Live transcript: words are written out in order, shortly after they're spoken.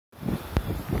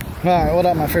Alright, what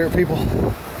up my favorite people? It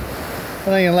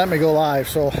ain't gonna let me go live,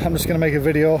 so I'm just gonna make a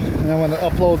video, and then when it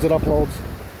uploads, it uploads.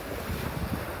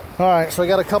 Alright, so I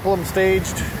got a couple of them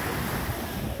staged.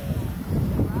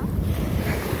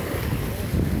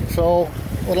 So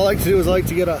what I like to do is I like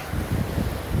to get I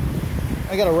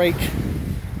got a rake.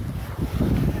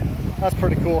 That's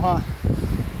pretty cool, huh?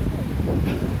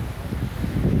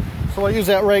 So I use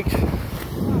that rake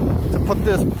to put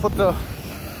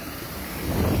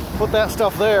that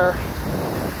stuff there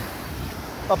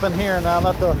up in here, and I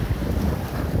let the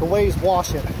waves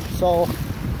wash it. So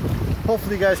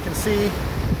hopefully you guys can see.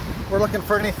 We're looking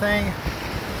for anything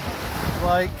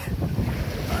like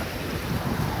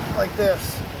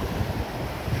this.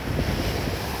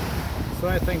 So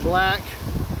anything black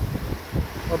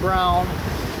or brown,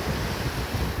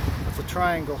 that's a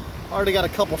triangle. I already got a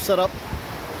couple set up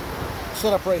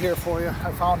right here for you.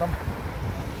 I found them.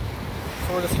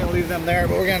 So we're just gonna leave them there,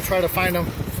 but we're gonna try to find them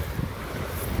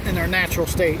in their natural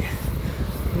state.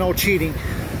 No cheating,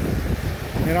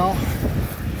 you know?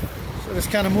 So just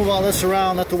kind of move all this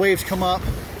around, let the waves come up,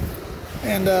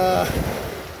 and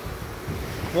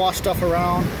wash stuff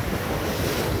around.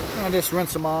 And I just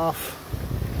rinse them off.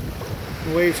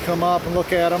 The waves come up and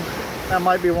look at them. That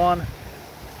might be one.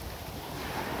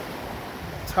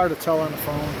 It's hard to tell on the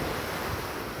phone.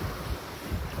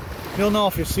 You'll know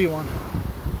if you see one.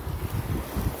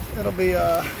 It'll be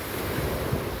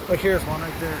like here's one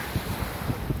right there.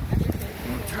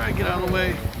 Try to get out of the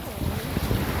way.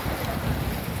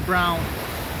 It's brown.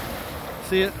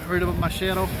 See it right above my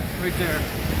shadow? Right there.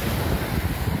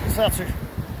 So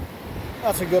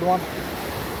that's a good one.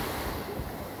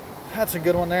 That's a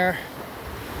good one there.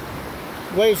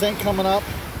 Waves ain't coming up.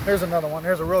 There's another one.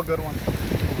 There's a real good one.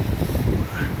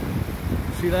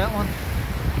 See that one?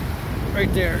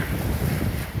 Right there.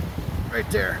 Right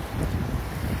there.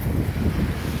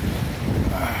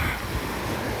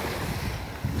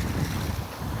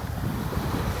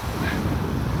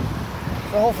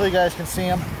 So hopefully you guys can see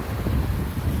them.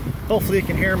 Hopefully you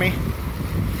can hear me.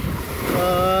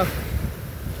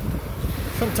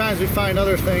 Sometimes we find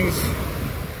other things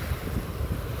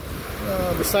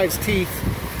besides teeth.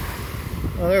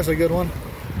 Oh, there's a good one.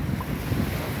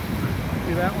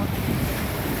 See that one?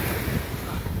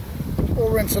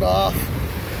 We'll rinse it off.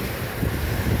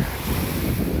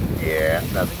 Yeah,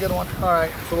 that's a good one. All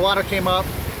right, so the water came up.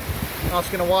 I was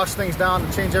gonna wash things down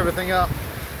and change everything up.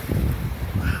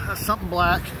 That's something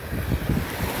black.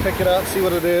 Pick it up, see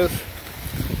what it is.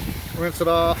 Rinse it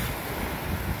off.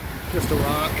 Just a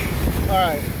rock. All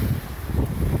right.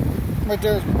 Right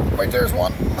there's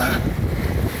one.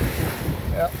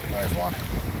 Yep, there's one.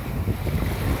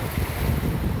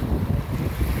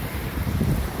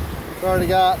 We've already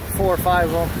got 4 or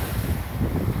 5 of them.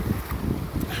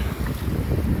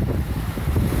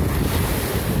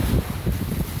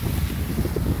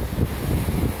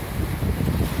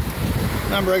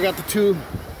 Remember, I got the 2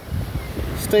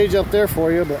 staged up there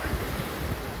for you, but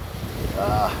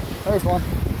there's one.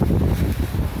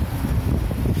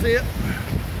 See it?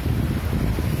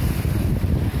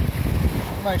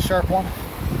 Nice sharp one.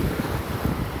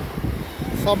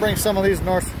 So I'll bring some of these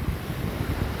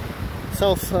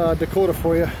South Dakota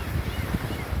for you.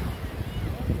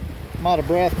 I'm out of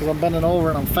breath because I'm bending over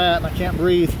and I'm fat and I can't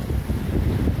breathe.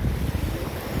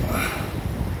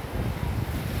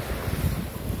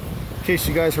 In case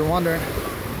you guys are wondering.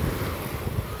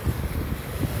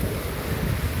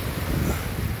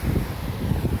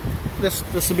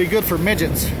 This will be good for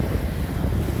midgets.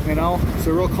 You know, so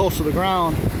they're real close to the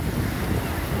ground.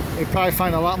 They probably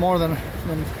find a lot more than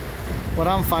what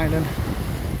I'm finding.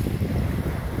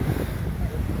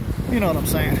 You know what I'm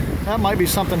saying. That might be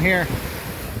something here.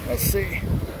 Let's see.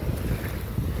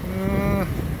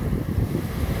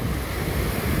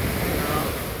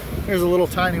 Here's a little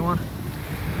tiny one.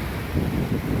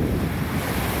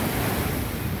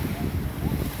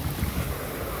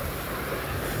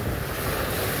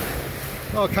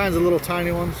 All kinds of little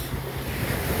tiny ones.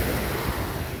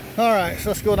 All right, so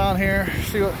let's go down here,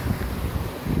 see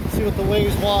what the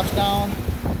waves wash down.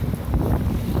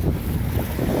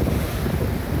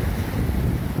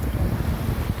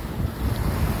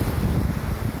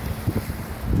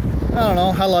 I don't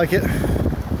know, I like it.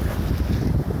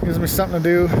 Gives me something to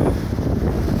do.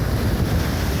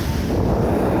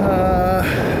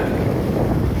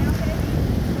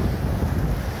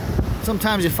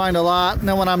 Sometimes you find a lot, and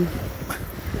then when I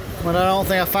don't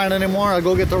think I find any more, I'll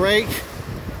go get the rake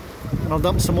and I'll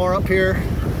dump some more up here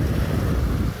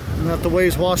and let the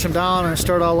waves wash them down and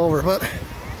start all over. But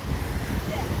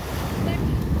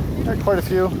there are quite a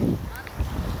few. And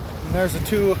there's the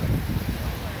two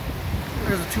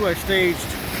I staged.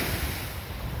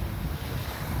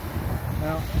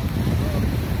 now.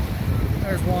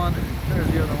 There's one. There's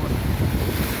the other one.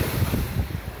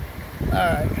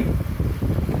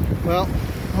 Alright. Well,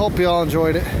 hope you all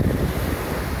enjoyed it.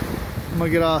 I'm going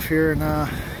to get off here and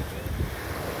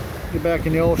get back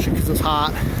in the ocean because it's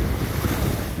hot.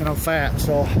 And I'm fat,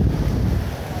 so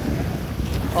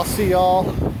I'll see y'all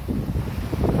a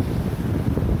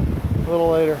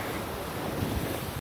little later.